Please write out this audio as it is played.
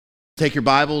Take your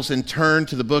Bibles and turn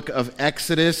to the book of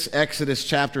Exodus. Exodus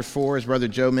chapter 4, as Brother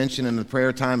Joe mentioned in the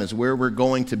prayer time, is where we're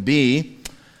going to be.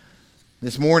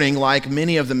 This morning, like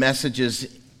many of the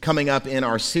messages coming up in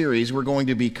our series, we're going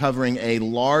to be covering a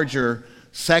larger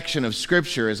section of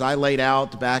Scripture. As I laid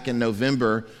out back in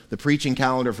November, the preaching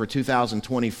calendar for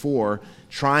 2024,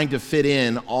 trying to fit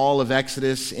in all of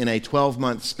Exodus in a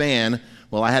 12-month span,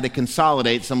 well, I had to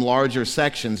consolidate some larger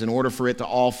sections in order for it to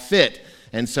all fit.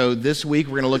 And so this week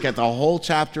we're going to look at the whole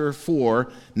chapter 4.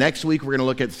 Next week we're going to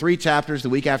look at 3 chapters. The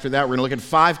week after that we're going to look at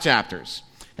 5 chapters.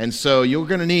 And so you're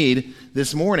going to need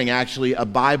this morning actually a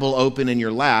Bible open in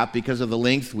your lap because of the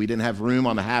length. We didn't have room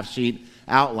on the half sheet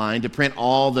outline to print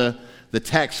all the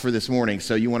text for this morning.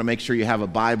 So you want to make sure you have a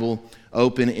Bible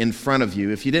open in front of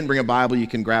you. If you didn't bring a Bible, you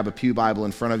can grab a pew Bible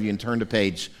in front of you and turn to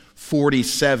page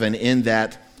 47 in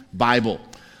that Bible.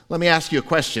 Let me ask you a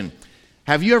question.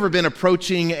 Have you ever been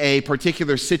approaching a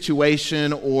particular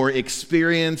situation or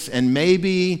experience, and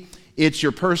maybe it's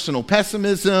your personal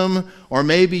pessimism, or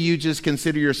maybe you just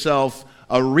consider yourself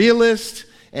a realist,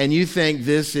 and you think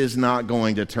this is not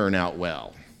going to turn out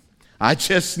well? I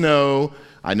know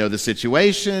the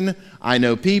situation, I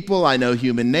know people, I know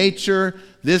human nature.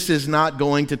 This is not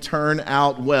going to turn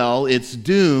out well. It's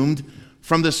doomed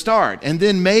from the start. And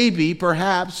then maybe,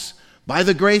 perhaps, by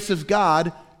the grace of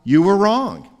God, you were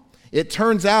wrong. It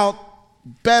turns out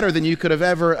better than you could have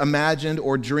ever imagined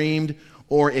or dreamed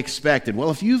or expected.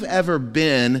 Well, if you've ever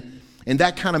been in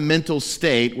that kind of mental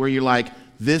state where you're like,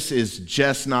 this is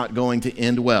just not going to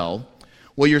end well,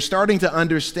 you're starting to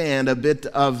understand a bit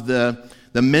of the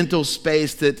mental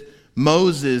space that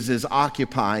Moses is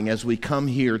occupying as we come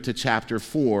here to chapter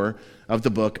 4 of the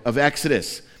book of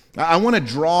Exodus. I want to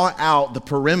draw out the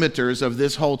perimeters of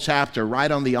this whole chapter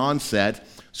right on the onset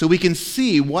so we can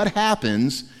see what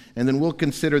happens, and then we'll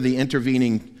consider the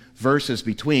intervening verses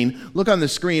between. Look on the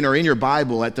screen or in your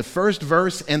Bible at the first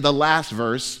verse and the last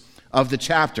verse of the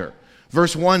chapter.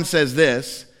 Verse 1 says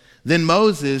this, "Then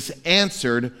Moses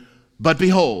answered, 'But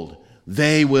behold,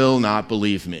 they will not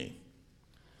believe me.'"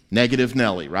 Negative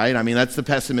Nelly, right? I mean, that's the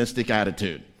pessimistic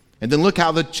attitude. And then look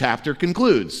how the chapter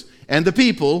concludes. "And the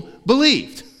people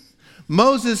believed."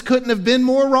 Moses couldn't have been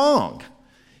more wrong.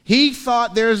 He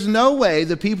thought there's no way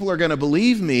the people are going to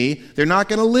believe me. They're not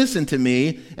going to listen to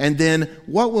me. And then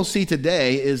what we'll see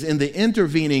today is in the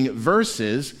intervening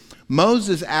verses,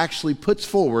 Moses actually puts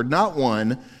forward not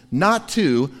 1, not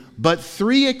 2, but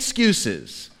 3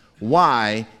 excuses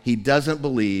why he doesn't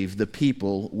believe the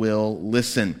people will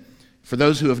listen. For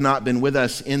those who have not been with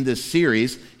us in this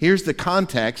series, here's the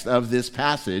context of this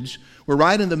passage. We're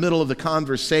right in the middle of the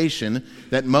conversation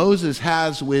that Moses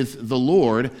has with the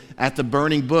Lord at the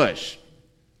burning bush.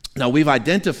 Now, we've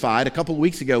identified, a couple of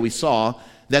weeks ago we saw,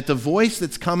 that the voice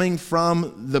that's coming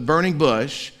from the burning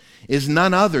bush is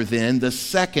none other than the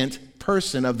second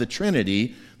person of the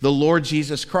Trinity, the Lord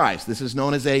Jesus Christ. This is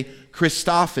known as a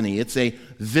Christophany. It's a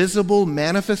visible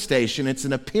manifestation. It's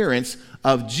an appearance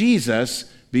of Jesus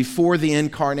before the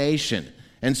incarnation.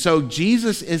 And so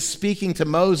Jesus is speaking to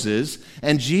Moses,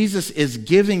 and Jesus is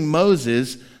giving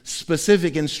Moses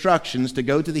specific instructions to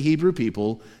go to the Hebrew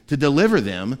people to deliver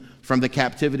them from the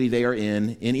captivity they are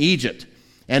in Egypt.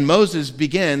 And Moses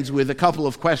begins with a couple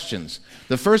of questions.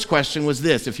 The first question was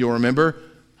this, if you'll remember,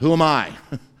 who am I?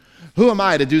 Who am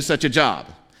I to do such a job?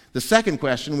 The second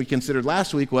question we considered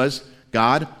last week was,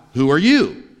 God, who are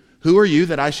you? Who are you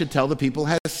that I should tell the people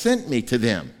has sent me to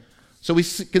them? So we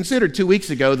considered 2 weeks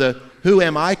ago the who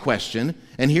am I question,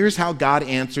 and here's how God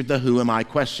answered the who am I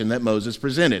question that Moses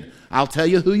presented. I'll tell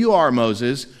you who you are,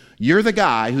 Moses. You're the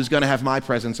guy who's going to have my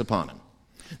presence upon him.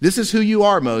 This is who you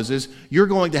are, Moses. You're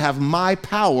going to have my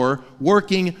power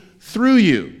working through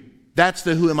you. That's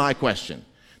the who am I question.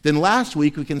 Then last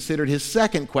week we considered his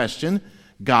second question,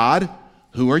 God,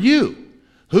 who are you?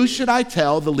 Who should I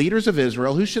tell the leaders of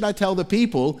Israel, who should I tell the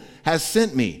people has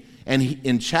sent me? And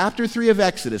in chapter 3 of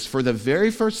Exodus, for the very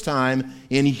first time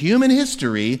in human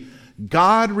history,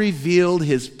 God revealed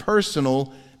his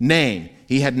personal name.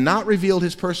 He had not revealed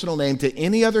his personal name to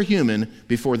any other human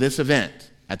before this event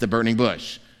at the burning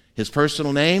bush. His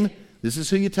personal name, this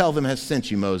is who you tell them has sent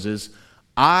you, Moses.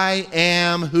 I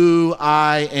am who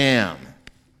I am.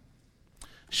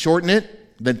 Shorten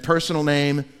it, the personal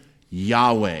name,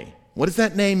 Yahweh. What does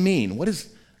that name mean? What does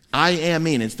I am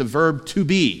mean? It's the verb to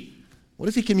be. What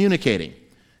is he communicating?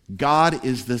 God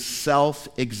is the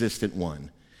self-existent one.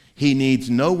 He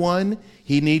needs no one.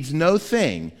 He needs no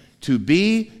thing to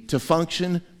be, to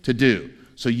function, to do.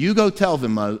 So you go tell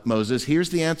them, Moses, here's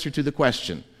the answer to the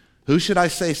question. Who should I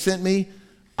say sent me?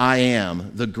 I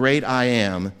am. The great I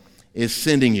am is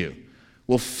sending you.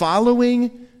 Well,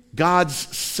 following God's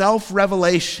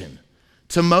self-revelation,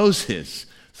 to Moses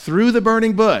through the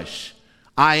burning bush,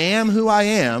 I am who I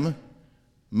am,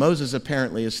 Moses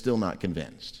apparently is still not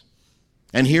convinced.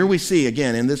 And here we see,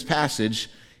 again, in this passage,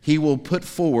 he will put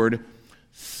forward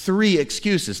 3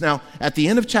 excuses. Now, at the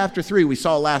end of chapter 3, we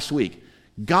saw last week,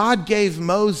 God gave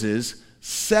Moses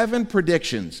 7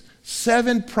 predictions,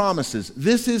 7 promises.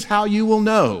 This is how you will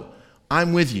know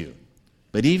I'm with you.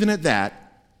 But even at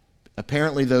that,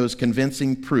 apparently those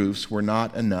convincing proofs were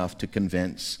not enough to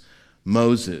convince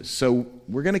Moses. So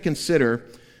we're going to consider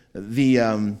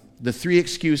the 3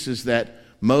 excuses that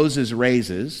Moses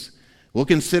raises. We'll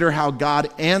consider how God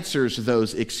answers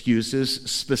those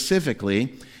excuses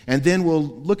specifically, and then we'll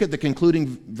look at the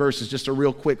concluding verses, just a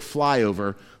real quick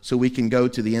flyover, so we can go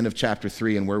to the end of chapter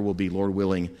 3 and where we'll be, Lord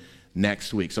willing,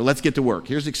 next week. So let's get to work.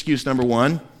 Here's excuse number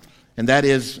 1, and that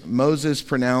is Moses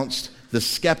pronounced the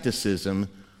skepticism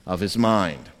of his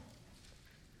mind.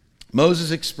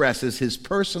 Moses expresses his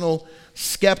personal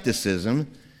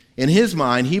skepticism. In his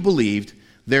mind, he believed,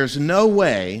 there's no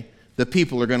way the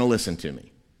people are going to listen to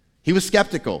me. He was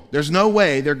skeptical. There's no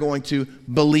way they're going to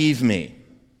believe me.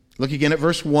 Look again at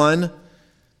verse 1.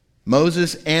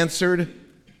 Moses answered,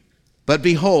 but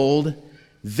behold,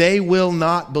 they will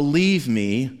not believe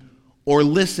me or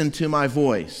listen to my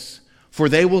voice, for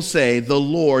they will say, the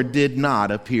Lord did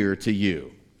not appear to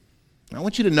you. Now, I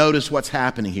want you to notice what's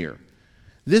happening here.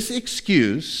 This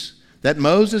excuse that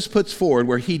Moses puts forward,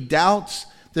 where he doubts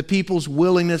the people's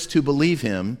willingness to believe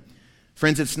him,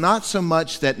 friends, it's not so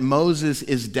much that Moses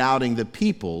is doubting the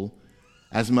people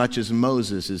as much as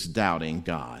Moses is doubting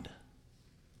God.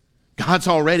 God's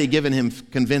already given him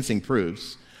convincing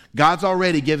proofs. God's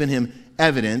already given him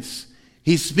evidence.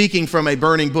 He's speaking from a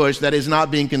burning bush that is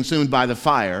not being consumed by the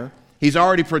fire. He's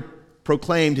already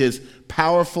proclaimed his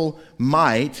powerful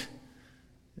might.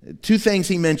 2 things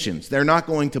he mentions. They're not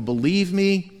going to believe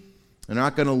me. They're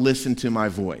not going to listen to my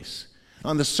voice.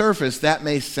 On the surface, that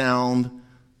may sound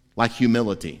like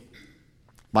humility,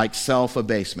 like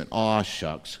self-abasement. Aw,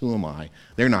 shucks, who am I?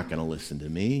 They're not going to listen to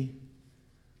me.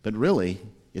 But really,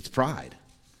 it's pride.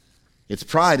 It's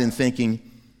pride in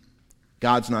thinking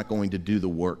God's not going to do the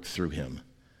work through him.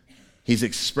 He's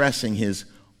expressing his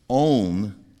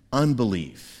own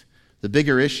unbelief. The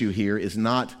bigger issue here is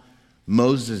not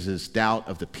Moses' doubt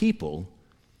of the people,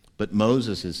 but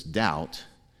Moses' doubt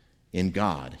in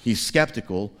God. He's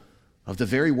skeptical of the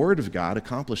very word of God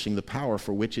accomplishing the power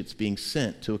for which it's being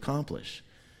sent to accomplish.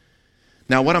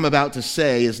 Now, what I'm about to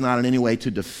say is not in any way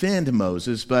to defend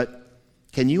Moses, but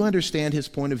can you understand his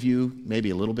point of view maybe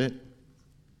a little bit?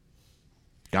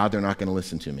 God, they're not going to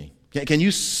listen to me. Can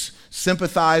you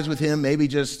sympathize with him maybe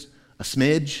just a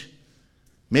smidge?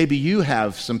 Maybe you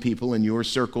have some people in your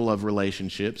circle of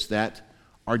relationships that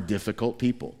are difficult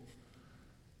people.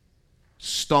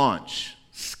 Staunch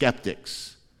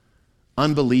skeptics,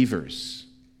 unbelievers,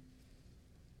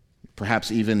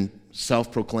 perhaps even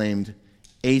self-proclaimed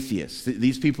atheists.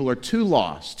 These people are too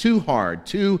lost, too hard,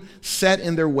 too set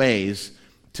in their ways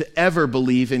to ever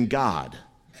believe in God.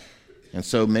 And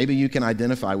so maybe you can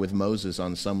identify with Moses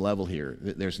on some level here.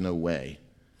 There's no way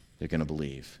they're going to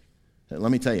believe.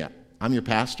 Let me tell you, I'm your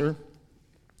pastor.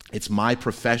 It's my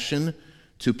profession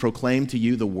to proclaim to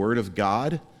you the Word of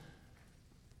God.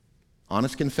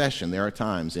 Honest confession, there are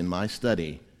times in my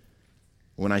study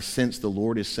when I sense the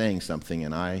Lord is saying something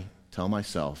and I tell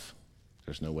myself,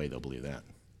 there's no way they'll believe that.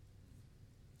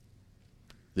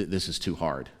 This is too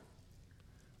hard.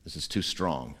 This is too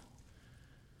strong.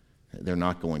 They're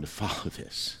not going to follow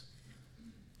this.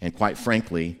 And quite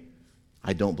frankly,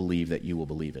 I don't believe that you will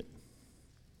believe it.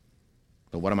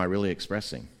 But what am I really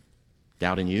expressing?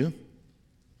 Doubt in you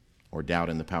or doubt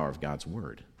in the power of God's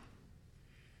Word?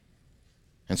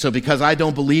 And so because I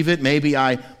don't believe it, maybe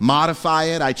I modify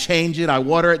it, I change it, I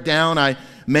water it down, I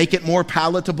make it more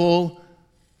palatable.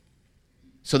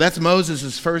 So that's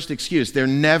Moses' first excuse. They're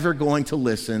never going to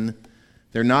listen.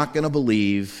 They're not going to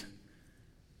believe.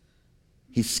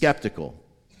 He's skeptical,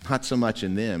 not so much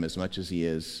in them as much as he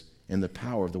is in the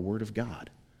power of the Word of God.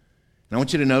 And I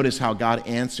want you to notice how God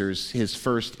answers his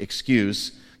first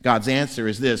excuse. God's answer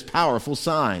is this: powerful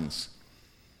signs.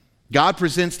 God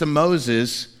presents to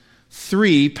Moses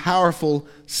 3 powerful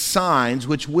signs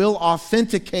which will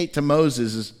authenticate to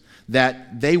Moses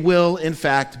that they will, in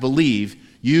fact, believe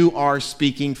you are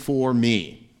speaking for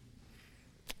me.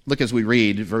 Look as we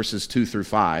read verses 2 through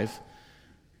 5.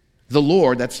 The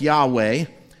Lord, that's Yahweh,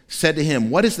 said to him,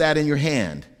 "What is that in your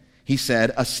hand?" He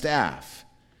said, "A staff."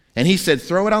 And he said,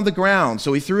 "Throw it on the ground."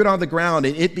 So he threw it on the ground,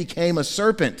 and it became a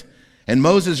serpent. And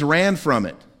Moses ran from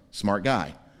it. Smart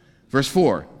guy. Verse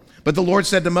 4. But the Lord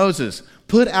said to Moses,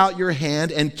 "Put out your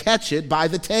hand and catch it by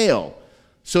the tail."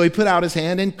 So he put out his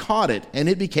hand and caught it, and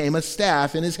it became a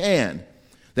staff in his hand,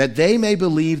 that they may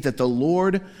believe that the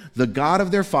Lord, the God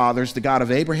of their fathers, the God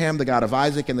of Abraham, the God of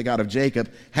Isaac, and the God of Jacob,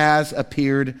 has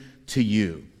appeared to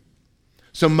you.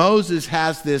 So Moses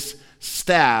has this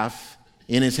staff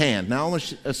in his hand. Now I want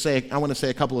to say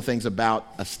a couple of things about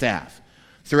a staff.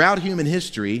 Throughout human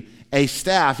history, a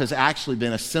staff has actually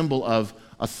been a symbol of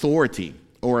authority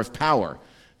or of power.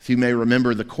 If you may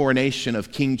remember the coronation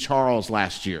of King Charles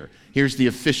last year, here's the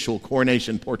official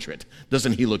coronation portrait.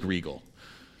 Doesn't he look regal?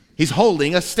 He's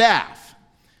holding a staff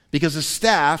because a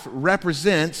staff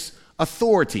represents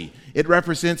authority. It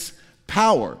represents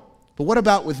power. But what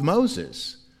about with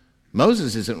Moses?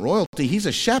 Moses isn't royalty, he's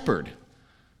a shepherd.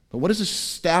 But what does a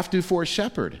staff do for a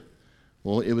shepherd?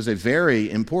 Well, it was a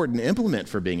very important implement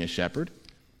for being a shepherd.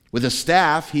 With a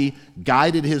staff, he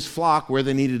guided his flock where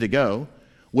they needed to go.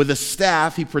 With a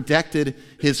staff, he protected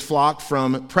his flock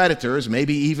from predators,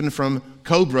 maybe even from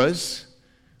cobras.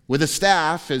 With a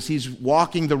staff, as he's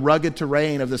walking the rugged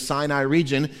terrain of the Sinai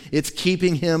region, it's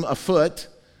keeping him afoot.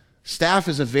 Staff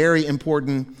is a very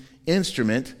important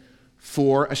instrument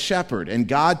for a shepherd. And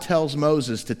God tells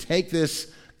Moses to take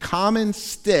this common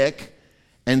stick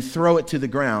and throw it to the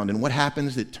ground. And what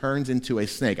happens? It turns into a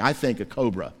snake. I think a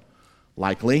cobra,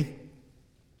 likely.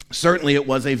 Certainly it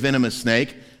was a venomous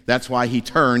snake. That's why he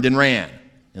turned and ran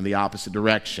in the opposite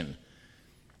direction.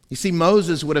 You see,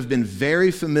 Moses would have been very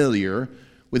familiar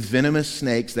with venomous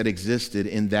snakes that existed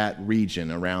in that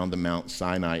region around the Mount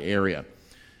Sinai area.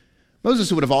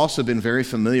 Moses would have also been very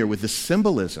familiar with the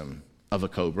symbolism of a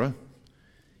cobra.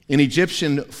 In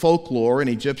Egyptian folklore, in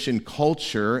Egyptian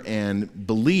culture and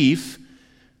belief,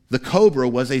 the cobra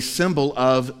was a symbol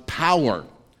of power.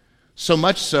 So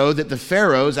much so that the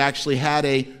pharaohs actually had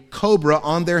a cobra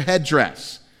on their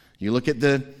headdress. You look at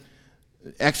the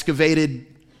excavated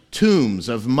tombs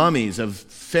of mummies of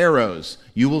pharaohs,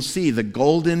 you will see the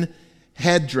golden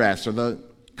headdress or the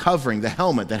covering, the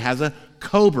helmet that has a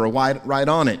cobra right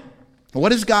on it.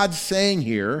 What is God saying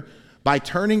here by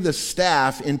turning the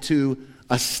staff into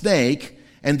a snake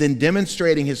and then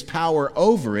demonstrating his power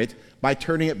over it by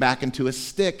turning it back into a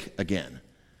stick again?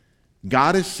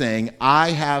 God is saying, I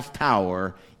have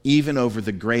power even over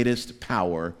the greatest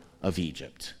power of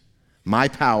Egypt. My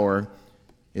power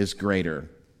is greater.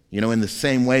 You know, in the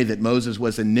same way that Moses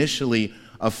was initially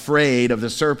afraid of the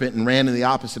serpent and ran in the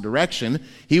opposite direction,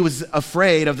 he was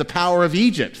afraid of the power of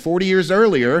Egypt. 40 years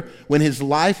earlier, when his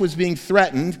life was being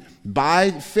threatened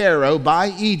by Pharaoh,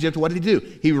 by Egypt, what did he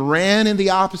do? He ran in the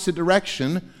opposite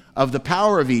direction of the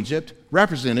power of Egypt,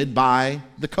 represented by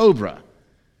the cobra.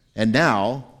 And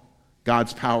now,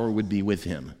 God's power would be with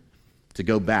him to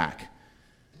go back.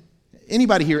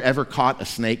 Anybody here ever caught a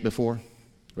snake before?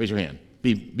 Raise your hand.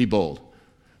 Be bold.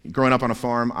 Growing up on a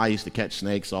farm, I used to catch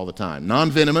snakes all the time.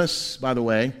 Non-venomous, by the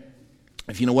way.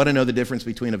 If you want to know the difference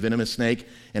between a venomous snake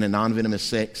and a non-venomous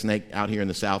snake out here in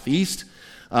the southeast,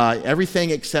 everything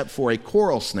except for a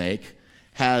coral snake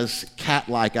has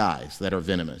cat-like eyes that are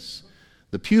venomous.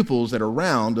 The pupils that are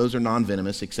round, those are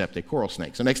non-venomous except a coral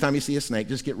snake. So next time you see a snake,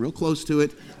 just get real close to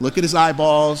it, look at his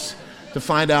eyeballs to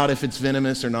find out if it's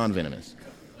venomous or non-venomous.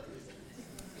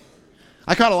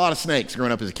 I caught a lot of snakes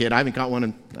growing up as a kid. I haven't caught one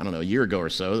in, a year ago or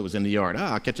so that was in the yard.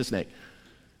 I'll catch a snake.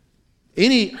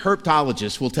 Any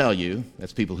herpetologist will tell you,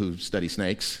 that's people who study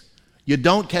snakes, you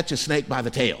don't catch a snake by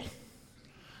the tail.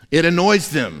 It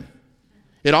annoys them.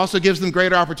 It also gives them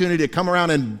greater opportunity to come around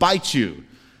and bite you.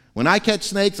 When I catch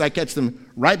snakes, I catch them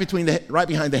right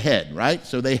behind the head, right?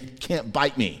 So they can't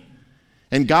bite me.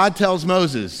 And God tells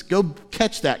Moses, go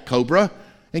catch that cobra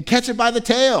and catch it by the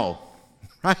tail,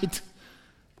 right?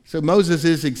 So Moses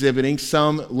is exhibiting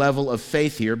some level of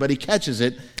faith here, but he catches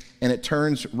it and it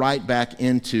turns right back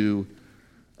into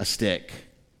a stick.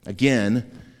 Again,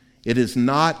 it is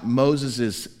not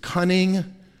Moses' cunning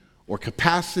or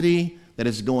capacity that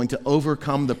is going to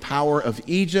overcome the power of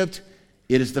Egypt.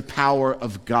 It is the power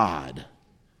of God.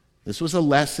 This was a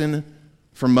lesson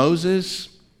for Moses,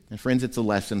 and friends, it's a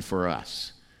lesson for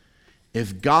us.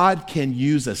 If God can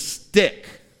use a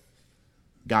stick,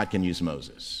 God can use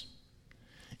Moses.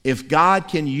 If God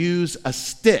can use a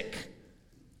stick,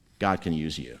 God can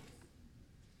use you.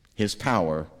 His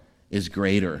power is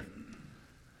greater.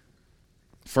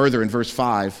 Further, in verse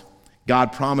 5,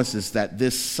 God promises that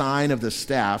this sign of the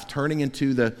staff turning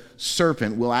into the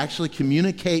serpent will actually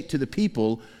communicate to the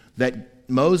people that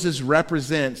Moses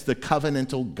represents the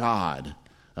covenantal God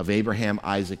of Abraham,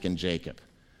 Isaac, and Jacob.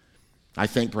 I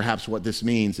think perhaps what this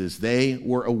means is they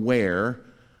were aware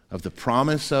of the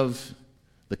promise of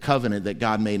the covenant that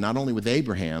God made not only with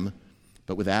Abraham,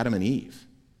 but with Adam and Eve.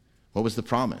 What was the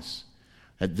promise?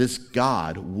 That this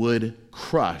God would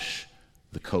crush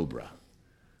the cobra.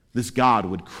 This God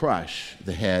would crush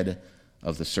the head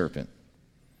of the serpent.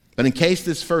 But in case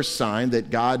this first sign that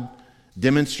God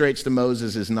demonstrates to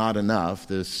Moses is not enough,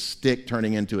 the stick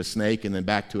turning into a snake and then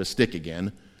back to a stick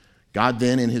again, God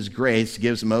then in his grace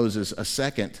gives Moses a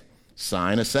second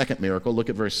sign, a second miracle. Look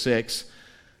at verse 6.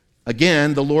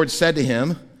 Again, the Lord said to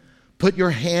him, "Put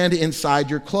your hand inside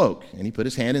your cloak." And he put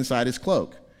his hand inside his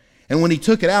cloak. And when he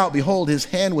took it out, behold, his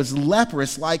hand was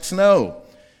leprous like snow.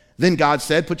 Then God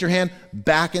said, "Put your hand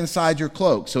back inside your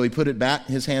cloak." So he put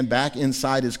his hand back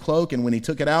inside his cloak, and when he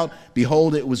took it out,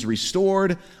 behold, it was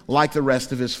restored like the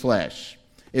rest of his flesh.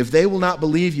 If they will not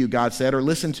believe you, God said, or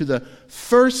listen to the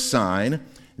first sign,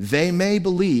 they may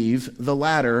believe the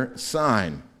latter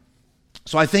sign.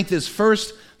 So I think this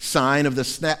first sign of the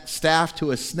staff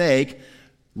to a snake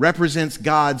represents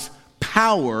God's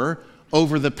power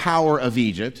over the power of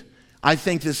Egypt. I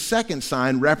think this second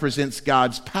sign represents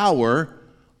God's power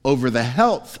over the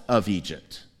health of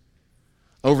Egypt,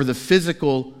 over the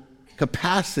physical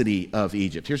capacity of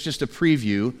Egypt. Here's just a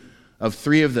preview of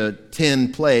 3 of the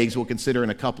 10 plagues we'll consider in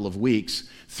a couple of weeks.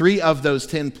 3 of those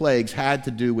 10 plagues had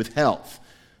to do with health.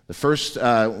 The first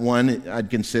one I'd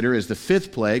consider is the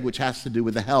 5th plague, which has to do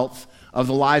with the health of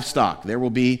the livestock. There will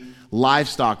be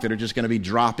livestock that are just going to be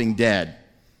dropping dead.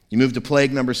 You move to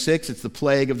plague number 6, it's the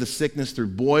plague of the sickness through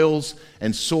boils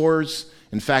and sores.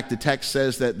 In fact, the text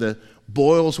says that the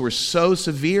boils were so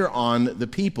severe on the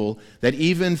people that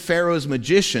even Pharaoh's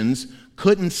magicians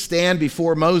couldn't stand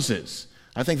before Moses.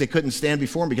 I think they couldn't stand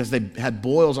before him because they had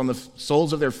boils on the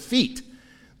soles of their feet.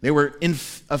 They were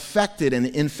affected and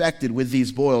infected with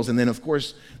these boils. And then, of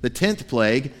course, the 10th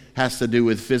plague has to do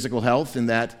with physical health, in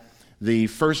that the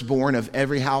firstborn of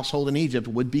every household in Egypt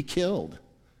would be killed.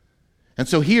 And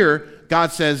so here,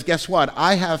 God says, guess what?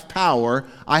 I have power,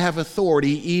 I have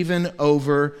authority even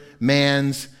over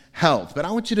man's health. But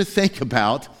I want you to think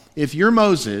about, if you're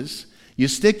Moses, you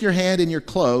stick your hand in your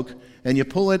cloak and you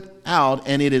pull it out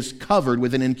and it is covered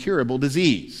with an incurable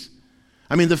disease.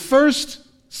 I mean, the first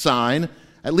sign,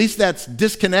 at least that's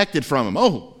disconnected from him.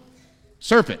 Oh,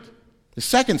 serpent. The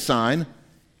second sign,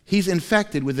 he's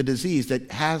infected with a disease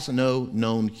that has no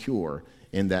known cure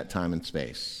in that time and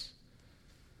space.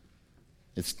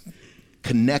 It's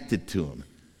connected to him.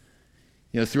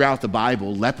 You know, throughout the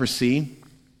Bible, leprosy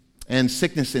and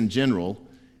sickness in general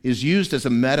is used as a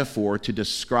metaphor to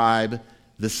describe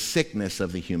the sickness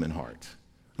of the human heart.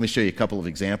 Let me show you a couple of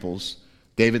examples.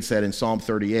 David said in Psalm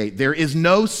 38, "There is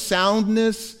no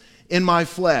soundness in my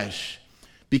flesh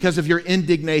because of your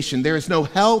indignation. There is no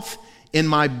health in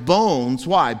my bones."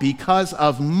 Why? Because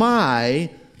of my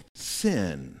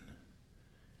sin.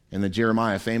 And then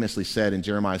Jeremiah famously said in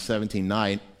Jeremiah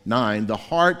 17:9, "The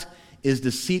heart is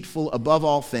deceitful above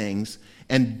all things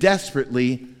and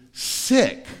desperately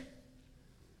sick."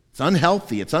 It's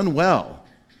unhealthy, it's unwell.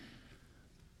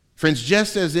 Friends,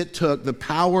 just as it took the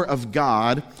power of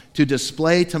God to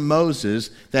display to Moses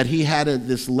that he had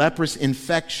this leprous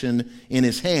infection in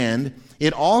his hand,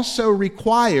 it also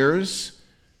requires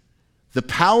the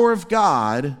power of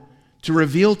God to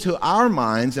reveal to our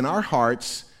minds and our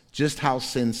hearts just how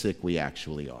sin sick we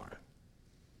actually are.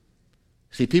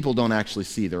 See, people don't actually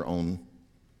see their own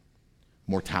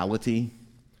mortality,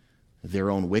 their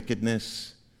own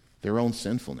wickedness, their own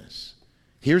sinfulness.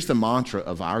 Here's the mantra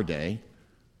of our day: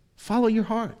 follow your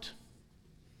heart.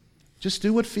 Just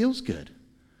do what feels good.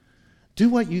 Do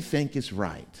what you think is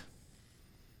right.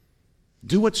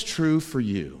 Do what's true for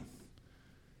you.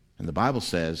 And the Bible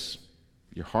says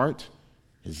your heart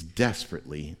is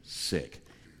desperately sick.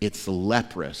 It's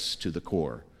leprous to the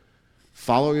core.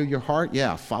 Follow your heart?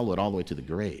 Yeah, follow it all the way to the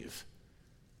grave.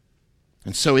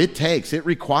 And so it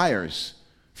requires,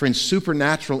 friends,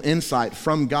 supernatural insight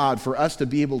from God for us to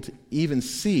be able to even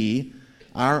see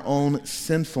our own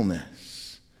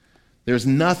sinfulness. There's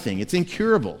nothing, it's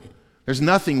incurable. There's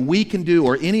nothing we can do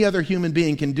or any other human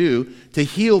being can do to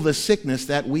heal the sickness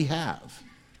that we have.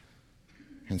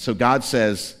 And so God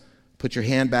says, put your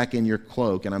hand back in your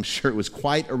cloak, and I'm sure it was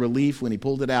quite a relief when he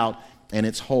pulled it out and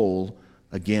it's whole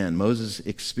again. Moses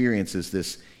experiences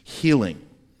this healing.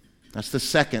 That's the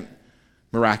second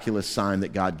miraculous sign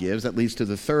that God gives. That leads to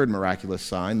the third miraculous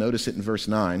sign. Notice it in verse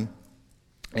 9.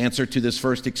 Answer to this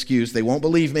first excuse: they won't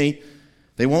believe me,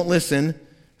 they won't listen.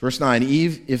 Verse 9,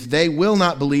 if they will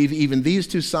not believe even these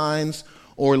 2 signs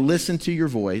or listen to your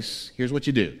voice, here's what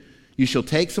you do. You shall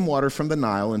take some water from the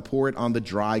Nile and pour it on the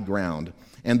dry ground,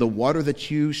 and the water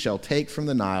that you shall take from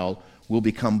the Nile will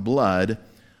become blood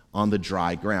on the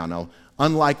dry ground. Now,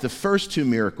 unlike the first 2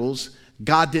 miracles,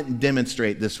 God didn't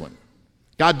demonstrate this one.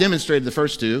 God demonstrated the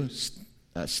first 2,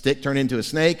 stick turned into a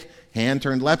snake, hand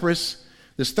turned leprous.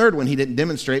 This third one he didn't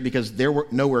demonstrate because they were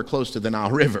nowhere close to the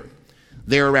Nile River.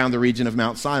 They're around the region of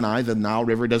Mount Sinai. The Nile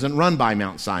River doesn't run by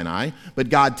Mount Sinai, but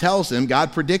God tells him,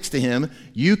 God predicts to him,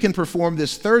 you can perform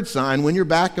this third sign when you're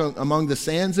back among the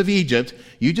sands of Egypt.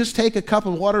 You just take a cup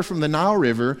of water from the Nile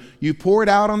River, you pour it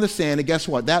out on the sand, and guess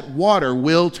what? That water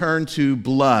will turn to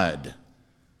blood.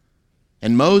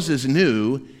 And Moses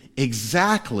knew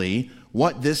exactly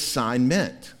what this sign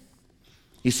meant.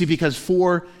 You see, because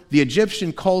for the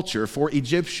Egyptian culture, for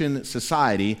Egyptian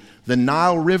society, the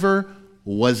Nile River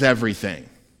was everything.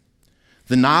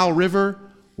 The Nile River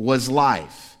was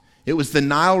life. It was the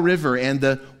Nile River and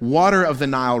the water of the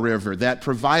Nile River that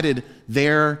provided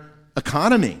their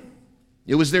economy.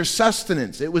 It was their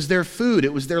sustenance. It was their food.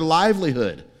 It was their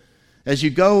livelihood. As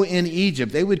you go in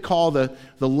Egypt, they would call the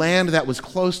land that was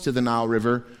close to the Nile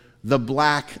River the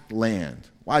Black Land.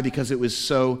 Why? Because it was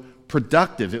so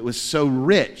productive. It was so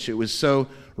rich. It was so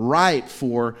ripe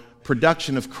for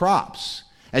production of crops.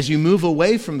 As you move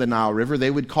away from the Nile River, they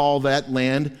would call that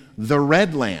land the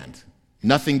Red Land.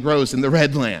 Nothing grows in the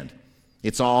Red Land.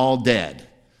 It's all dead.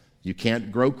 You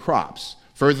can't grow crops.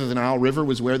 Further, the Nile River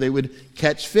was where they would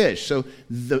catch fish. So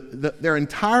their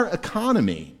entire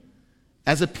economy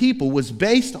as a people was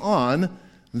based on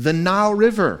the Nile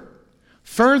River.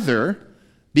 Further,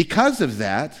 because of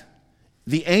that,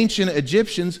 the ancient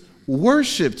Egyptians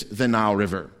worshipped the Nile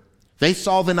River. They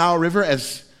saw the Nile River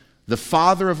as the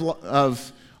father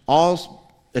of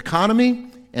all economy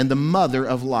and the mother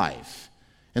of life.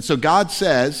 And so God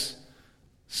says,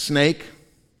 snake,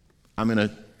 I'm going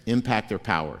to impact their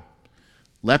power.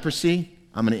 Leprosy,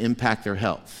 I'm going to impact their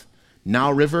health.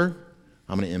 Nile River,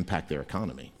 I'm going to impact their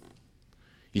economy.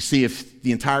 You see, if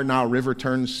the entire Nile River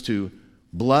turns to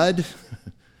blood,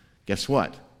 guess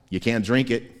what? You can't drink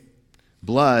it.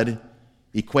 Blood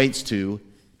equates to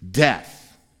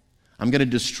death. I'm going to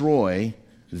destroy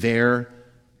their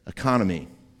economy.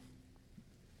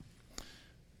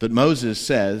 But Moses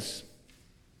says,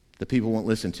 the people won't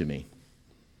listen to me.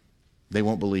 They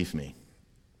won't believe me.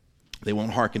 They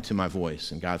won't hearken to my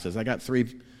voice. And God says, I got three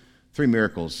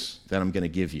miracles that I'm going to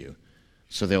give you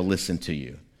so they'll listen to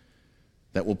you.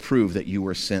 That will prove that you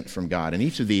were sent from God. And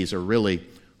each of these are really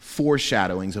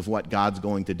foreshadowings of what God's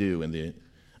going to do in the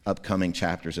upcoming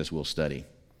chapters as we'll study.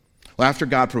 Well, after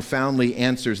God profoundly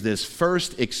answers this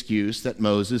first excuse that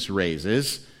Moses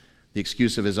raises, the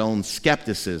excuse of his own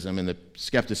skepticism and the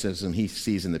skepticism he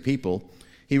sees in the people,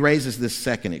 he raises this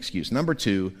second excuse. Number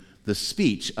 2, the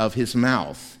speech of his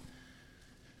mouth.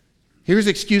 Here's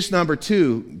excuse number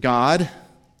 2, God.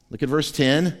 Look at verse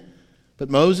 10. But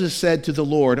Moses said to the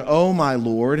Lord, "O my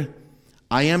Lord,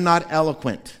 I am not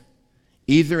eloquent,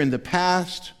 either in the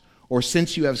past or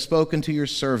since you have spoken to your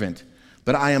servant,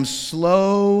 but I am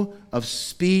slow of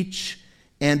speech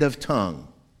and of tongue."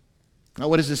 Now,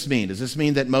 what does this mean? Does this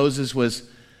mean that Moses was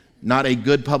not a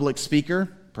good public speaker?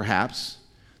 Perhaps.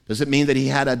 Does it mean that he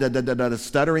had a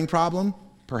stuttering problem?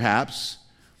 Perhaps.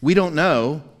 We don't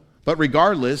know, but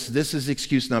regardless, this is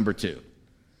excuse number 2.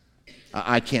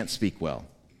 I can't speak well.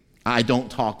 I don't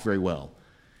talk very well.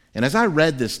 And as I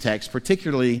read this text,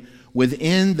 particularly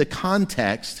within the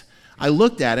context, I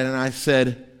looked at it and I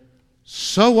said,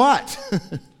 so what?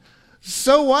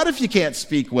 So what if you can't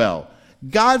speak well?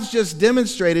 God's just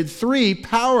demonstrated 3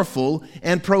 powerful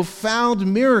and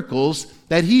profound miracles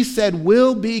that he said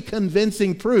will be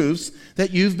convincing proofs that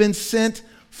you've been sent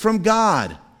from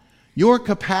God. Your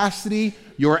capacity,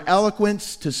 your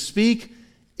eloquence to speak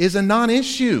is a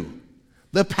non-issue.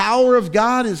 The power of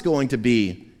God is going to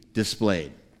be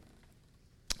displayed.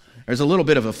 There's a little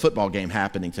bit of a football game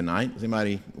happening tonight. Is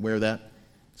anybody aware of that?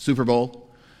 Super Bowl.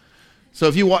 So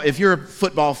if you're a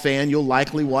football fan, you'll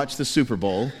likely watch the Super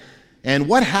Bowl. And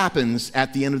what happens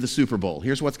at the end of the Super Bowl?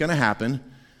 Here's what's going to happen.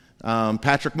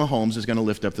 Patrick Mahomes is going to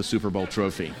lift up the Super Bowl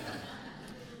trophy.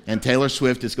 And Taylor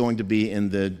Swift is going to be in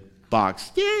the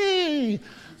box. Yay!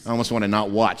 I almost want to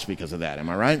not watch because of that. Am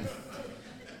I right?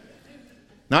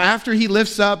 Now, after he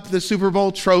lifts up the Super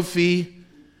Bowl trophy,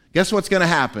 guess what's going to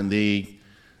happen? The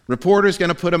reporter is going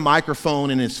to put a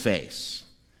microphone in his face.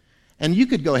 And you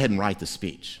could go ahead and write the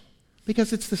speech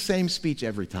because it's the same speech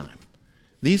every time.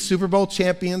 These Super Bowl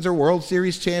champions or World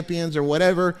Series champions or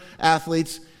whatever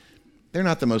athletes, they're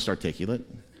not the most articulate,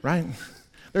 right?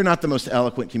 They're not the most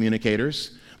eloquent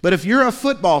communicators. But if you're a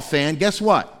football fan, guess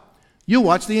what? You'll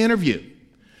watch the interview.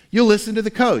 You'll listen to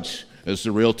the coach. It's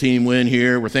a real team win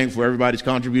here. We're thankful for everybody's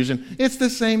contribution. It's the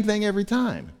same thing every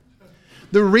time.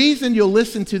 The reason you'll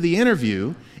listen to the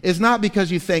interview is not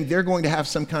because you think they're going to have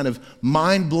some kind of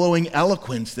mind-blowing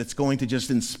eloquence that's going to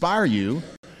just inspire you.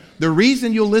 The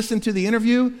reason you'll listen to the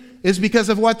interview is because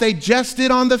of what they just did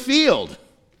on the field.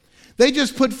 They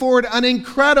just put forward an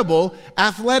incredible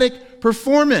athletic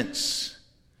performance.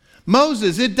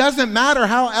 Moses, it doesn't matter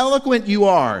how eloquent you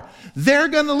are. They're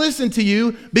going to listen to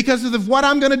you because of what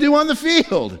I'm going to do on the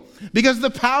field, because of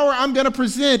the power I'm going to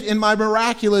present in my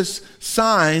miraculous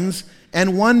signs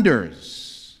and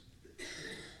wonders.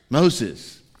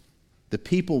 Moses, the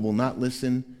people will not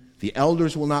listen. The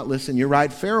elders will not listen. You're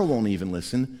right, Pharaoh won't even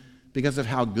listen because of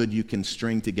how good you can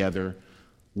string together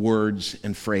words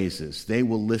and phrases. They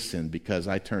will listen because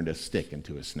I turned a stick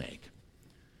into a snake,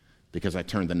 because I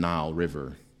turned the Nile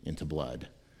River into blood.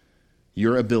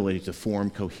 Your ability to form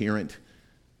coherent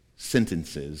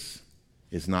sentences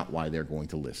is not why they're going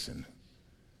to listen.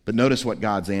 But notice what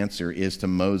God's answer is to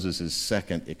Moses'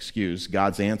 second excuse.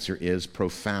 God's answer is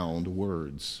profound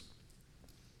words.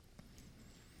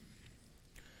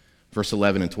 Verse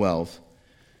 11 and 12.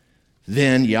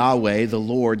 Then Yahweh, the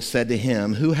Lord, said to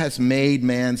him, "Who has made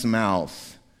man's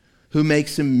mouth? Who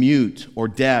makes him mute or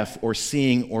deaf or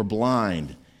seeing or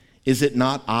blind? Is it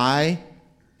not I,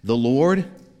 the Lord?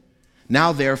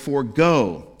 Now therefore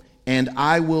go, and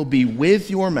I will be with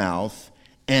your mouth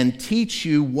and teach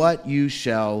you what you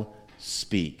shall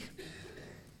speak."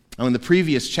 Now, in the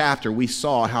previous chapter, we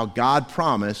saw how God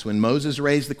promised when Moses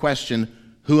raised the question,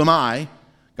 "Who am I?"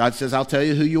 God says, "I'll tell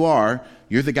you who you are.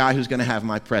 You're the guy who's going to have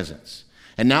my presence."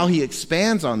 And now he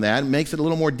expands on that and makes it a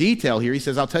little more detail here. He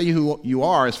says, "I'll tell you who you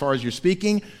are as far as you're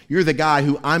speaking. You're the guy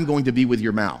who I'm going to be with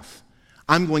your mouth.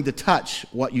 I'm going to touch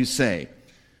what you say."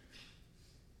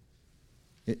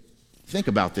 Think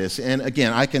about this. And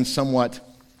again, I can somewhat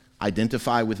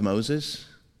identify with Moses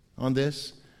on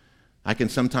this. I can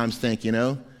sometimes think,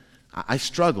 I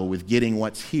struggle with getting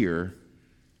what's here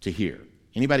to here.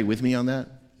 Anybody with me on that?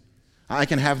 I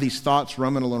can have these thoughts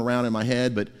rumbling around in my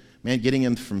head, but man, getting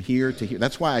them from here to here.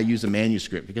 That's why I use a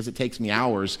manuscript, because it takes me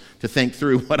hours to think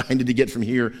through what I need to get from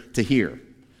here to here.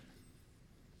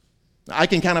 I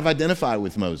can kind of identify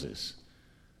with Moses.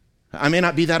 I may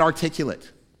not be that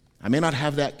articulate. I may not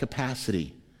have that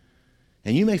capacity.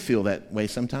 And you may feel that way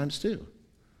sometimes too.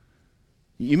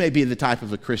 You may be the type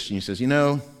of a Christian who says,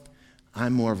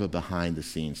 I'm more of a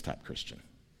behind-the-scenes type Christian.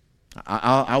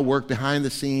 I'll work behind the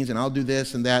scenes and I'll do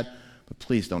this and that, but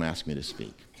please don't ask me to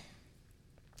speak.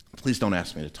 Please don't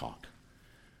ask me to talk.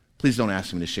 Please don't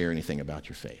ask me to share anything about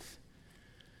your faith.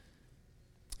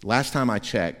 Last time I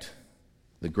checked,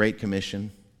 the Great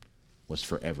Commission was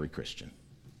for every Christian.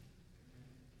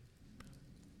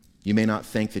 You may not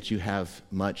think that you have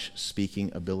much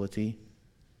speaking ability,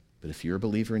 but if you're a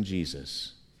believer in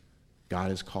Jesus, God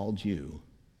has called you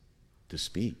to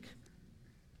speak.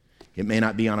 It may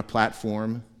not be on a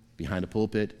platform behind a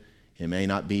pulpit. It may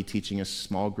not be teaching a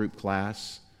small group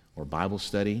class or Bible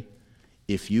study.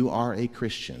 If you are a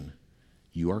Christian,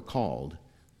 you are called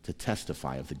to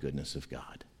testify of the goodness of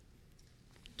God,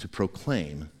 to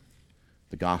proclaim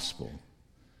the gospel.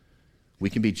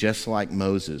 We can be just like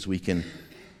Moses. We can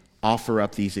offer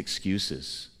up these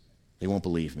excuses. They won't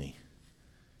believe me.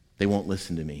 They won't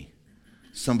listen to me.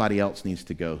 Somebody else needs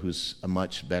to go who's a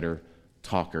much better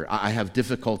talker. I have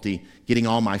difficulty getting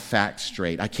all my facts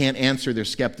straight. I can't answer their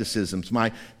skepticisms.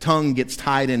 My tongue gets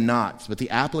tied in knots. But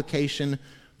the application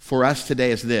for us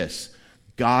today is this: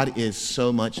 God is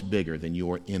so much bigger than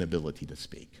your inability to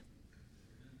speak.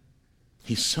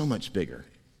 He's so much bigger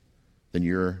than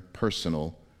your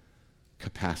personal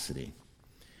capacity.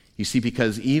 You see,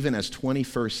 because even as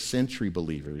 21st century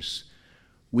believers,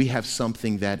 we have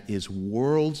something that is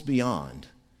worlds beyond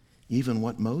even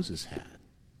what Moses had.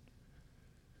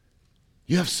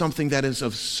 You have something that is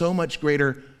of so much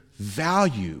greater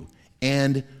value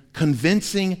and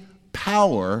convincing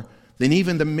power than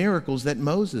even the miracles that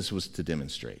Moses was to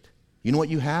demonstrate. You know what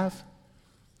you have?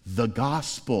 The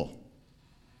gospel.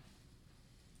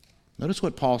 Notice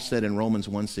what Paul said in Romans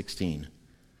 1:16.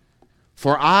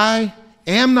 "For I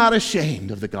am not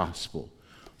ashamed of the gospel.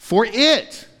 For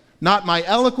it, not my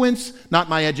eloquence, not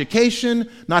my education,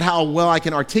 not how well I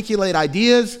can articulate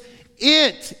ideas,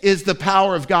 it is the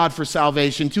power of God for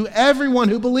salvation to everyone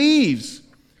who believes,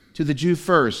 to the Jew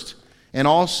first, and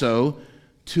also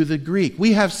to the Greek."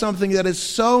 We have something that is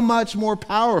so much more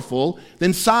powerful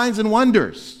than signs and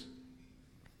wonders.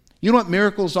 You know what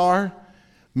miracles are?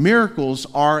 Miracles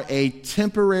are a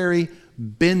temporary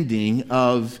bending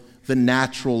of the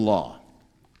natural law.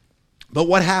 But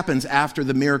what happens after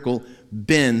the miracle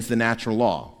bends the natural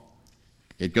law?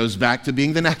 It goes back to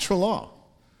being the natural law.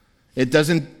 It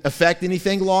doesn't affect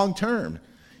anything long term.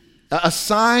 A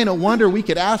sign, a wonder, we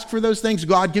could ask for those things.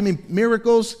 God, give me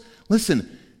miracles.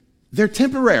 Listen, they're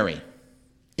temporary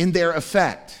in their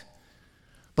effect.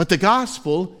 But the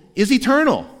gospel is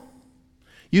eternal.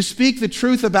 You speak the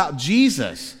truth about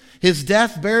Jesus, His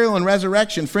death, burial, and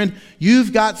resurrection. Friend,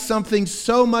 you've got something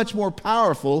so much more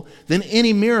powerful than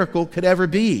any miracle could ever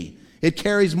be. It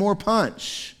carries more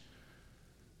punch.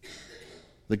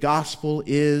 The gospel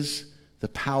is the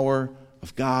power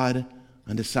of God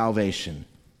unto salvation.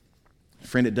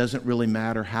 Friend, it doesn't really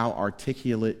matter how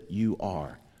articulate you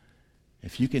are.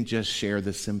 If you can just share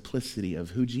the simplicity of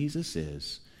who Jesus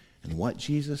is and what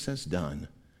Jesus has done,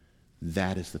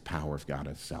 that is the power of God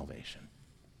unto salvation.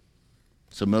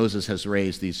 So Moses has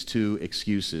raised these two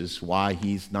excuses why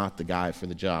he's not the guy for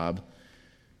the job.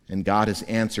 And God has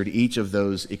answered each of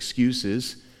those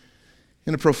excuses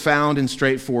in a profound and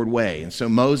straightforward way. And so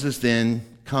Moses then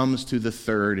comes to the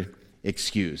third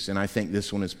excuse. And I think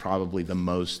this one is probably the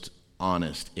most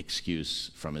honest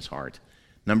excuse from his heart.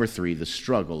 Number 3, the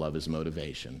struggle of his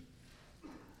motivation.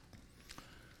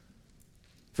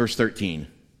 Verse 13,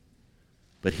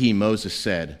 but he, Moses,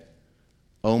 said,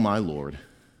 "O my Lord,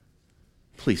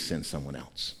 please send someone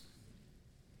else."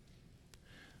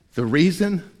 The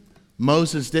reason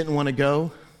Moses didn't want to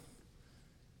go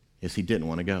is he didn't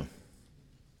want to go.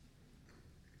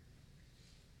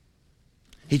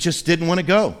 He just didn't want to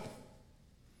go.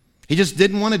 He just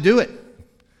didn't want to do it.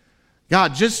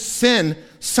 God, just send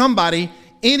somebody,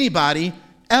 anybody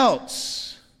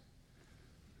else.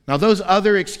 Now, those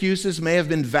other excuses may have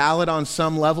been valid on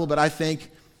some level, but I think,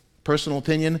 personal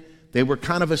opinion, they were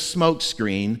kind of a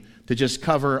smokescreen to just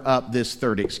cover up this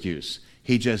third excuse.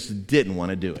 He just didn't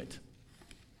want to do it.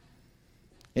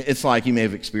 It's like you may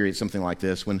have experienced something like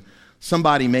this when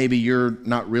somebody maybe you're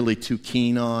not really too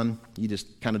keen on, you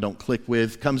just kind of don't click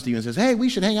with, comes to you and says, "Hey, we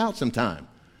should hang out sometime."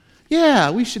 "Yeah,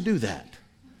 we should do that."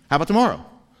 "How about tomorrow?"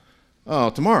 "Oh,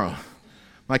 tomorrow.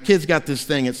 My kids got this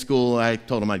thing at school I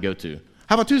told them I'd go to."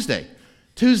 "How about Tuesday?"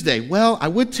 "Tuesday. Well, I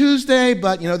would Tuesday,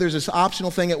 but there's this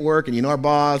optional thing at work, and our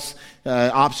boss,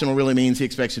 optional really means he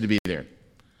expects you to be there."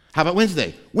 "How about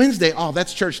Wednesday?" "Wednesday, oh,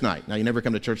 that's church night." Now, you never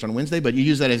come to church on Wednesday, but you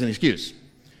use that as an excuse.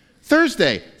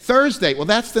 Thursday, well,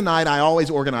 that's the night I always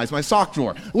organize my sock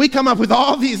drawer. We come up with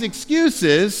all these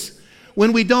excuses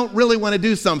when we don't really want to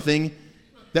do something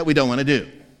that we don't want to do.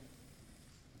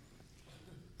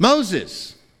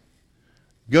 Moses,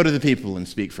 go to the people and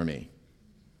speak for me.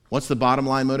 What's the bottom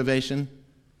line motivation?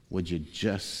 Would you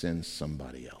just send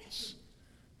somebody else?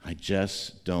 I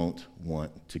just don't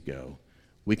want to go.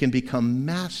 We can become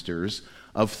masters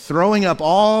of throwing up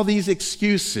all these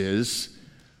excuses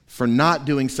for not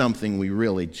doing something we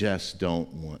really just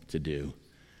don't want to do.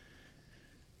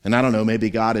 And I don't know, maybe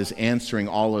God is answering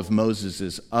all of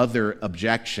Moses' other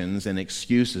objections and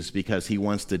excuses because he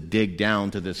wants to dig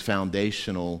down to this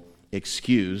foundational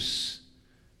excuse,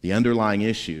 the underlying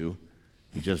issue.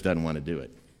 He just doesn't want to do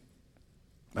it.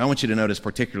 I want you to notice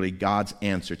particularly God's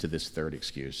answer to this third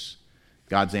excuse.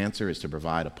 God's answer is to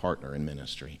provide a partner in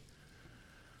ministry.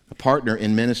 A partner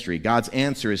in ministry. God's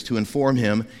answer is to inform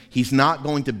him he's not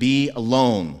going to be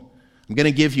alone. I'm going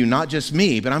to give you not just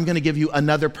me, but I'm going to give you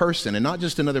another person. And not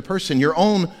just another person, your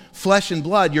own flesh and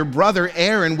blood. Your brother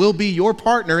Aaron will be your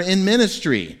partner in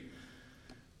ministry.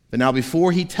 But now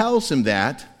before he tells him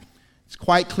that, it's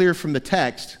quite clear from the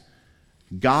text,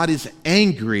 God is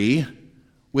angry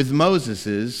with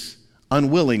Moses'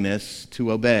 unwillingness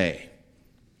to obey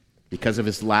because of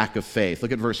his lack of faith.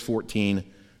 Look at verse 14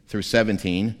 through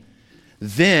 17.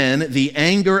 Then the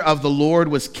anger of the Lord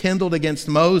was kindled against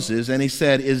Moses, and he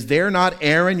said, "Is there not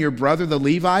Aaron, your brother, the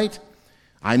Levite?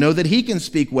 I know that he can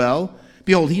speak well.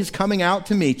 Behold, he is coming out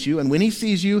to meet you, and when he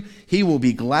sees you, he will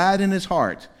be glad in his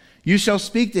heart. You shall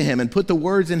speak to him and put the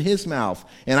words in his mouth,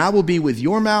 and I will be with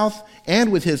your mouth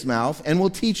and with his mouth, and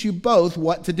will teach you both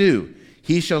what to do.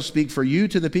 He shall speak for you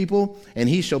to the people, and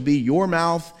he shall be your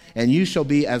mouth, and you shall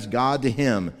be as God to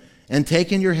him. And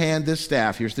take in your hand this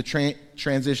staff," here's the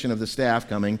transition of the staff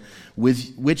coming,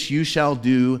 "with which you shall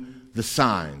do the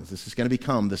signs." This is going to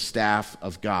become the staff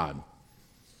of God.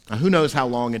 Now, who knows how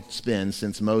long it's been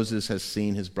since Moses has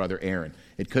seen his brother Aaron?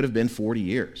 It could have been 40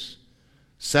 years.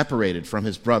 Separated from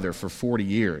his brother for 40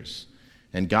 years.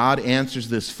 And God answers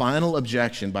this final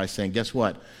objection by saying, guess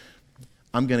what?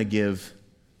 I'm going to give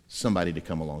somebody to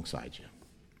come alongside you.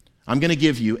 I'm going to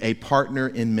give you a partner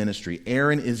in ministry.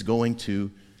 Aaron is going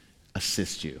to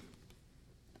assist you.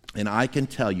 And I can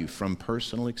tell you from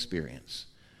personal experience,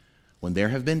 when there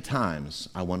have been times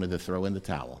I wanted to throw in the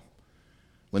towel,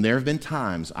 when there have been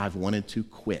times I've wanted to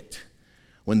quit,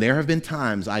 when there have been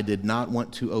times I did not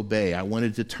want to obey, I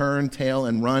wanted to turn tail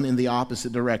and run in the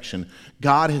opposite direction,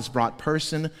 God has brought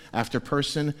person after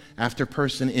person after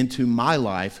person into my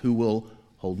life who will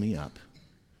hold me up,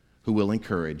 who will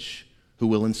encourage, who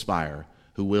will inspire,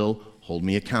 who will hold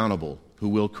me accountable, who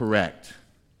will correct.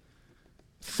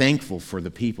 thankful for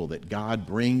the people that God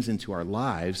brings into our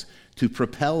lives to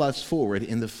propel us forward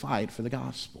in the fight for the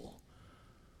gospel.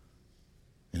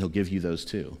 And he'll give you those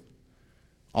too.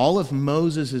 All of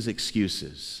Moses'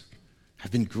 excuses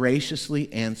have been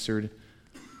graciously answered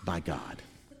by God.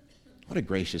 What a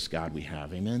gracious God we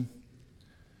have, amen?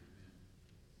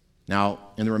 Now,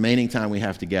 in the remaining time we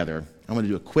have together, I'm going to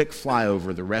do a quick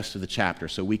flyover the rest of the chapter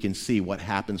so we can see what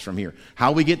happens from here.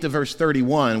 How we get to verse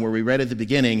 31, where we read at the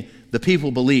beginning, the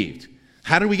people believed.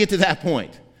 How did we get to that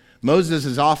point? Moses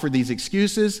has offered these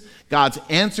excuses. God's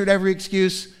answered every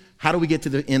excuse. How do we get to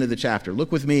the end of the chapter?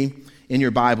 Look with me in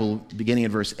your Bible, beginning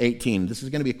in verse 18. This is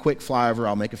going to be a quick flyover.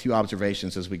 I'll make a few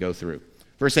observations as we go through.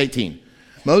 Verse 18.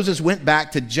 Moses went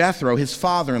back to Jethro, his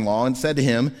father-in-law, and said to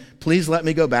him, "Please let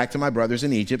me go back to my brothers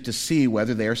in Egypt to see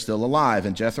whether they are still alive."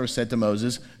 And Jethro said to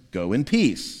Moses, "Go in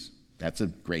peace." That's a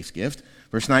grace gift.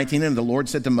 Verse 19, and the Lord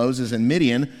said to Moses in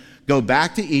Midian, "Go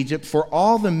back to Egypt, for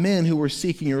all the men who were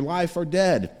seeking your life are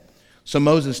dead." So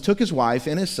Moses took his wife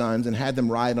and his sons and had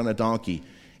them ride on a donkey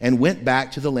and went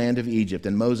back to the land of Egypt.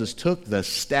 And Moses took the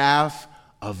staff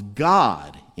of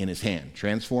God in his hand.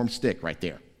 Transformed stick right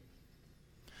there.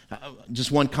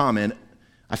 Just one comment.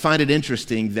 I find it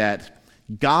interesting that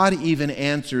God even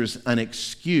answers an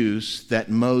excuse that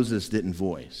Moses didn't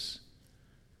voice.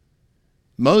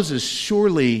 Moses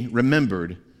surely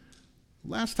remembered,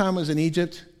 last time I was in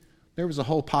Egypt, there was a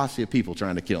whole posse of people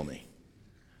trying to kill me.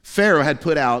 Pharaoh had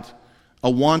put out a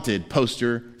wanted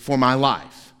poster for my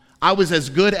life. I was as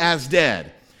good as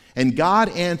dead. And God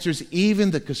answers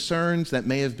even the concerns that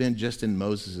may have been just in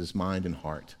Moses' mind and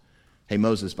heart. Hey,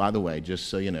 Moses, by the way, just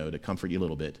so you know, to comfort you a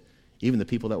little bit, even the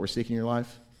people that were seeking your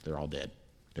life, they're all dead.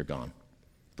 They're gone.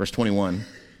 Verse 21,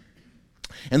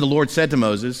 and the Lord said to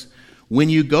Moses, "When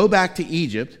you go back to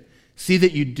Egypt, see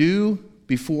that you do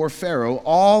before Pharaoh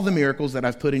all the miracles that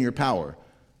I've put in your power,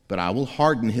 but I will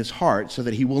harden his heart so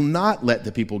that he will not let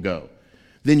the people go.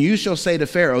 Then you shall say to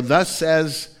Pharaoh, 'Thus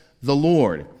says the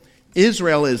Lord,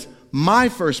 Israel is my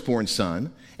firstborn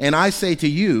son, and I say to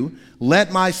you,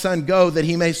 let my son go that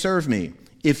he may serve me.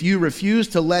 If you refuse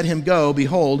to let him go,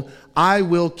 behold, I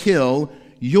will kill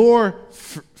your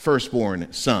firstborn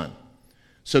son.'"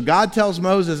 So God tells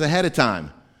Moses ahead of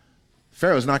time,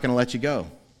 Pharaoh's not going to let you go.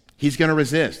 He's going to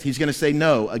resist. He's going to say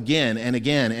no again and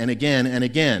again and again and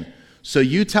again. So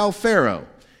you tell Pharaoh,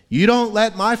 you don't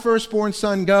let my firstborn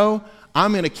son go,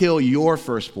 I'm going to kill your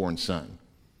firstborn son.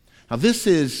 Now this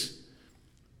is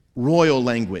royal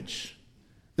language.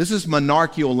 This is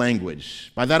monarchical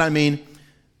language. By that I mean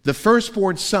the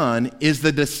firstborn son is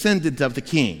the descendant of the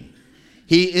king.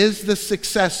 He is the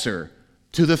successor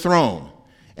to the throne.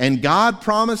 And God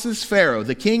promises Pharaoh,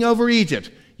 the king over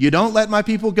Egypt, you don't let my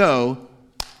people go,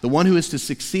 the one who is to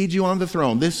succeed you on the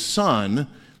throne, this son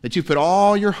that you put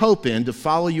all your hope in to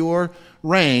follow your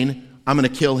reign, I'm going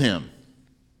to kill him.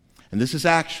 And this is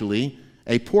actually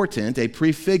a portent, a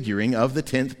prefiguring of the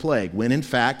 10th plague, when in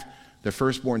fact the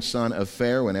firstborn son of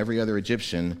Pharaoh and every other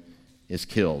Egyptian is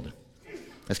killed.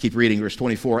 Let's keep reading, verse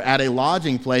 24. At a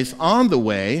lodging place on the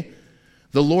way,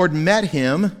 the Lord met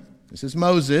him, this is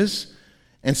Moses,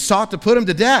 and sought to put him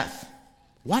to death.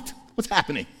 What? What's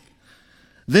happening?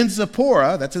 Then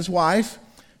Zipporah, that's his wife,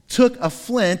 took a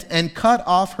flint and cut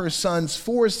off her son's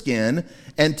foreskin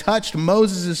and touched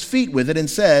Moses' feet with it and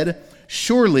said,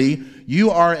 "Surely you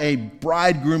are a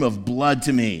bridegroom of blood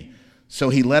to me." So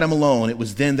he let him alone. It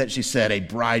was then that she said, "A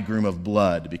bridegroom of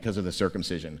blood," because of the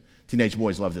circumcision. Teenage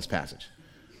boys love this passage.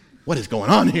 What is going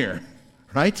on here?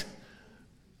 Right?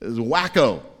 This is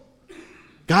wacko.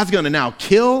 God's going to now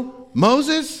kill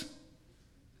Moses,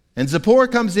 and Zipporah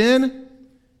comes in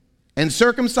and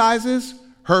circumcises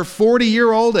her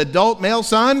 40-year-old adult male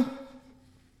son?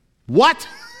 What?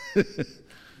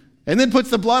 And then puts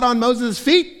the blood on Moses'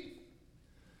 feet?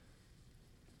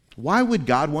 Why would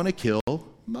God want to kill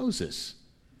Moses?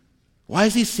 Why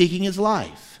is he seeking his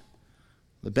life?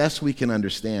 The best we can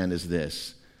understand is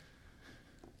this.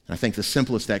 And I think the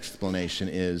simplest explanation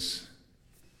is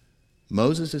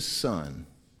Moses' son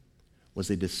was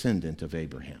a descendant of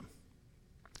Abraham.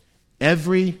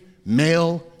 Every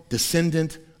male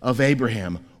descendant of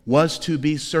Abraham was to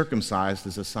be circumcised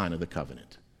as a sign of the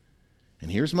covenant.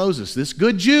 And here's Moses, this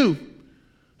good Jew,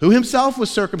 who himself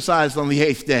was circumcised on the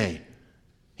 8th day.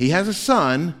 He has a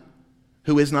son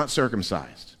who is not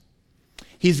circumcised.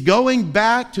 He's going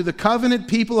back to the covenant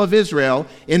people of Israel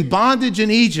in bondage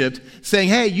in Egypt, saying,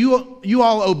 hey, you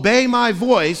all obey my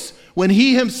voice, when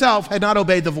he himself had not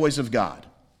obeyed the voice of God.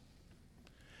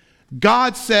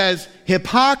 God says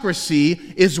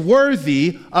hypocrisy is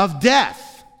worthy of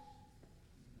death.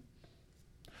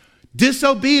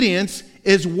 Disobedience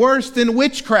is worse than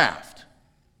witchcraft.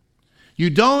 You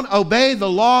don't obey the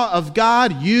law of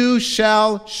God, you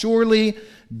shall surely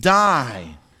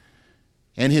die.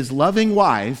 And his loving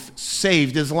wife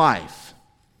saved his life.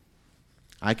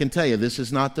 I can tell you, this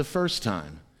is not the first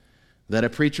time that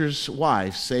a preacher's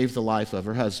wife saved the life of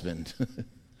her husband.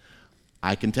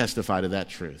 I can testify to that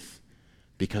truth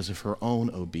because of her own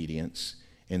obedience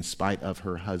in spite of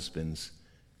her husband's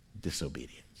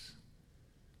disobedience.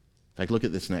 In fact, look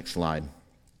at this next slide.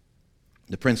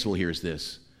 The principle here is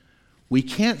this. We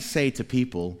can't say to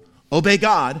people, obey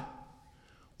God,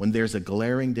 when there's a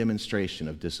glaring demonstration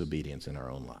of disobedience in our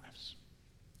own lives.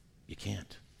 You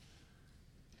can't.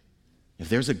 If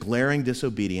there's a glaring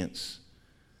disobedience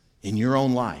in your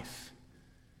own life,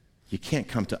 you can't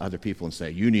come to other people and say,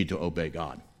 you need to obey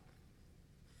God.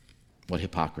 What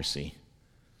hypocrisy,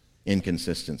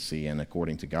 inconsistency, and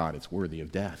according to God, it's worthy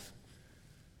of death.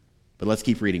 But let's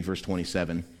keep reading, verse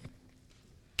 27.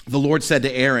 The Lord said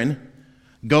to Aaron,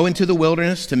 go into the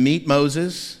wilderness to meet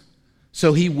Moses.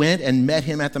 So he went and met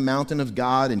him at the mountain of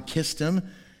God and kissed him.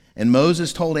 And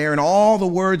Moses told Aaron all the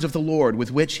words of the Lord with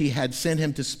which he had sent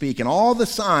him to speak, and all the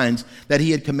signs that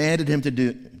he had commanded him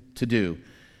to do.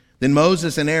 Then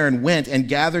Moses and Aaron went and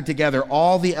gathered together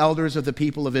all the elders of the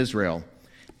people of Israel.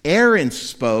 Aaron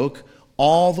spoke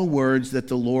all the words that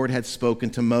the Lord had spoken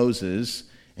to Moses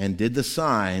and did the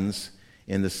signs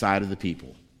in the sight of the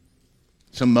people.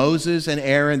 So Moses and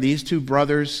Aaron, these two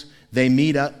brothers, they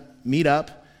meet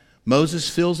up. Moses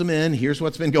fills them in. Here's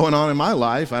what's been going on in my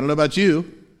life. I don't know about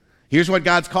you. Here's what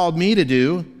God's called me to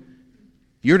do.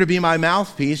 You're to be my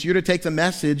mouthpiece. You're to take the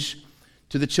message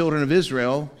to the children of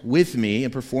Israel with me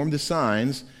and perform the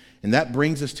signs. And that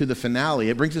brings us to the finale.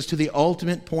 It brings us to the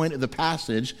ultimate point of the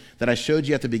passage that I showed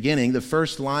you at the beginning, the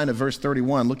first line of verse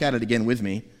 31. Look at it again with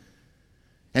me.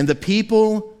 And the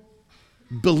people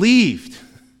believed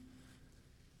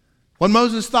what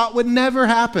Moses thought would never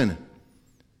happen.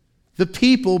 The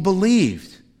people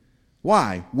believed.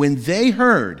 Why? When they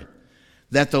heard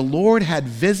that the Lord had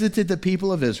visited the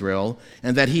people of Israel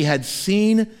and that he had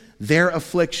seen their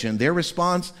affliction, their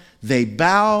response, they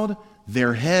bowed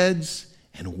their heads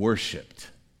and worshiped.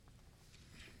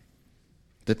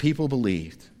 The people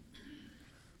believed.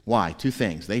 Why? Two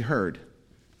things. They heard.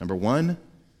 Number one,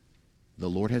 the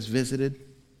Lord has visited.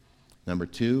 Number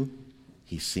two,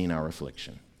 he's seen our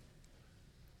affliction.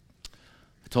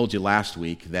 I told you last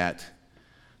week that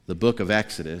the book of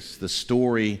Exodus, the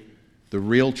story, the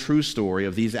real true story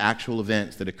of these actual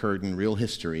events that occurred in real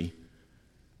history,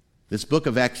 this book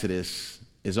of Exodus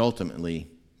is ultimately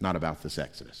not about this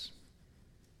Exodus.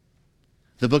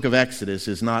 The book of Exodus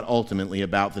is not ultimately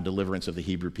about the deliverance of the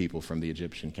Hebrew people from the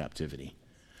Egyptian captivity.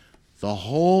 The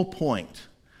whole point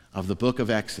of the book of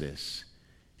Exodus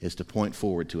is to point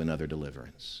forward to another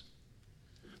deliverance.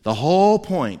 The whole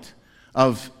point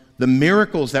of the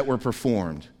miracles that were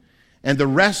performed and the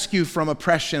rescue from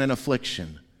oppression and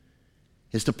affliction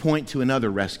is to point to another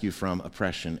rescue from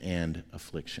oppression and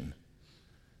affliction.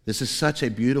 This is such a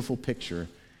beautiful picture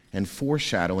and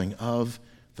foreshadowing of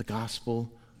the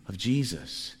gospel of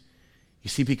Jesus. You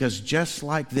see, because just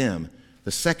like them,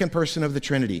 the second person of the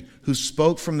Trinity who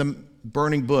spoke from the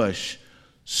burning bush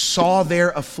saw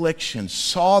their affliction,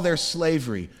 saw their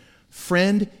slavery.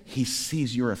 Friend, he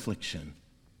sees your affliction.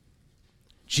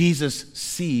 Jesus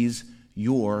sees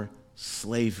your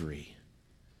slavery.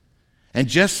 And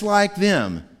just like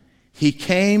them, he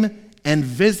came and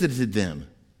visited them.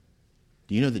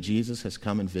 Do you know that Jesus has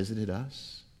come and visited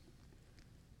us?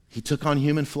 He took on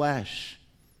human flesh.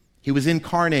 He was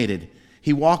incarnated.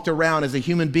 He walked around as a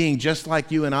human being just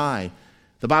like you and I.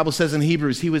 The Bible says in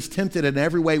Hebrews, he was tempted in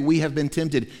every way we have been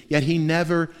tempted, yet he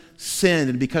never sinned.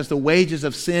 And because the wages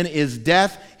of sin is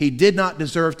death, he did not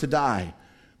deserve to die.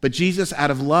 But Jesus,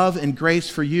 out of love and grace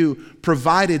for you,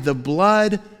 provided the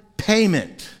blood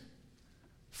payment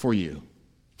for you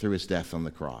through his death on the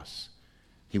cross.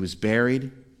 He was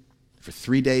buried. For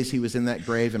 3 days he was in that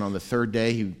grave, and on the third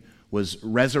day he was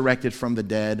resurrected from the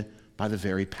dead by the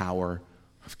very power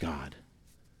of God.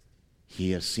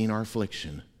 He has seen our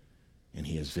affliction, and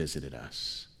he has visited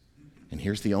us. And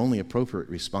here's the only appropriate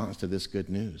response to this good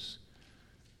news.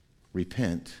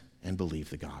 Repent and believe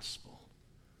the gospel.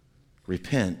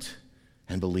 Repent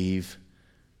and believe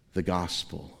the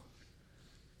gospel.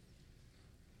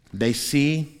 They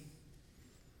see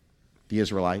the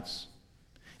Israelites,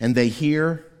 and they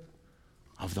hear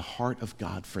of the heart of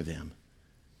God for them.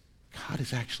 God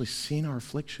has actually seen our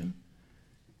affliction,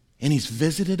 and he's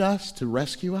visited us to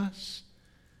rescue us.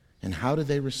 And how did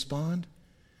they respond?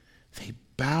 They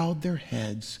bowed their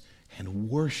heads and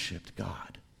worshiped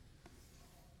God.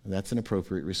 And that's an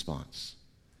appropriate response.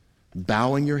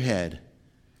 Bowing your head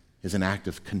is an act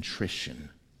of contrition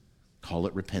Call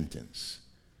it repentance.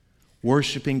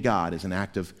 Worshiping God is an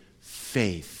act of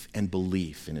faith and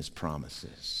belief in his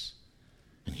promises.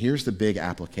 And here's the big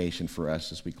application for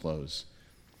us as we close.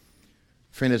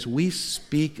 Friend, as we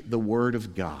speak the word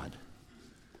of God,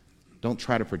 don't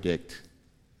try to predict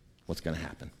what's going to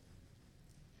happen.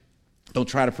 Don't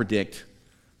try to predict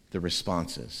the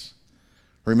responses.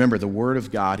 Remember, the word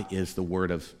of God is the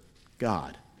word of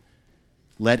God.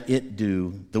 Let it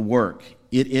do the work.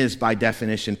 It is, by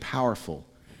definition, powerful.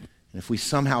 And if we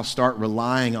somehow start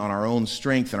relying on our own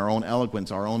strength and our own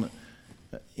eloquence, our own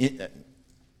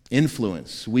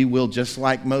influence, we will, just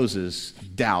like Moses,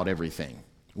 doubt everything.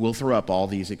 We'll throw up all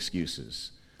these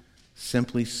excuses.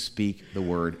 Simply speak the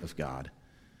word of God.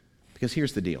 Because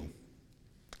here's the deal.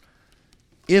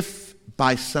 If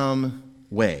by some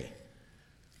way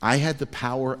I had the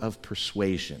power of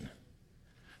persuasion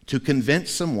to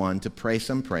convince someone to pray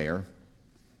some prayer,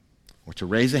 or to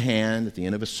raise a hand at the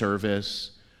end of a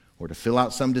service, or to fill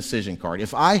out some decision card,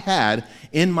 if I had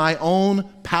in my own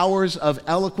powers of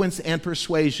eloquence and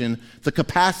persuasion the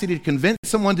capacity to convince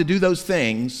someone to do those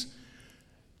things,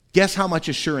 guess how much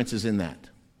assurance is in that?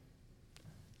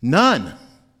 None.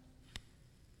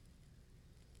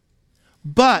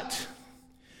 But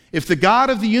if the God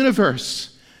of the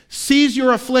universe sees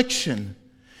your affliction,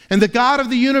 and the God of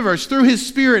the universe, through his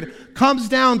Spirit, comes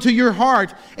down to your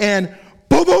heart and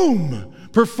boom,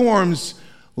 performs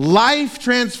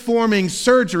life-transforming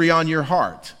surgery on your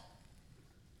heart.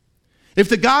 If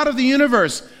the God of the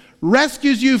universe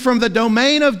rescues you from the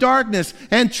domain of darkness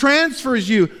and transfers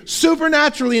you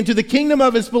supernaturally into the kingdom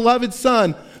of his beloved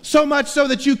Son, so much so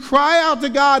that you cry out to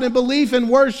God in belief and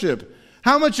worship,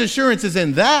 how much assurance is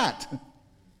in that?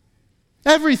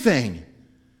 Everything.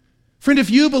 Friend,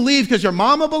 if you believe because your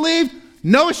mama believed,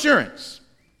 no assurance.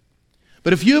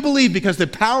 But if you believe because the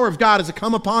power of God has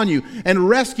come upon you and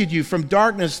rescued you from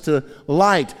darkness to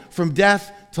light, from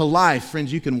death to life,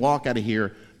 friends, you can walk out of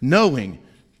here knowing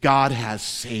God has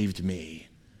saved me.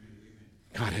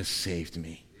 God has saved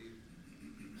me.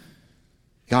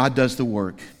 God does the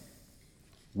work.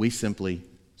 We simply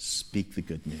speak the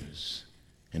good news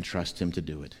and trust him to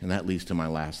do it. And that leads to my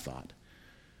last thought.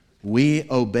 We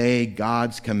obey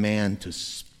God's command to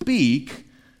speak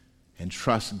and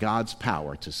trust God's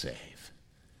power to say.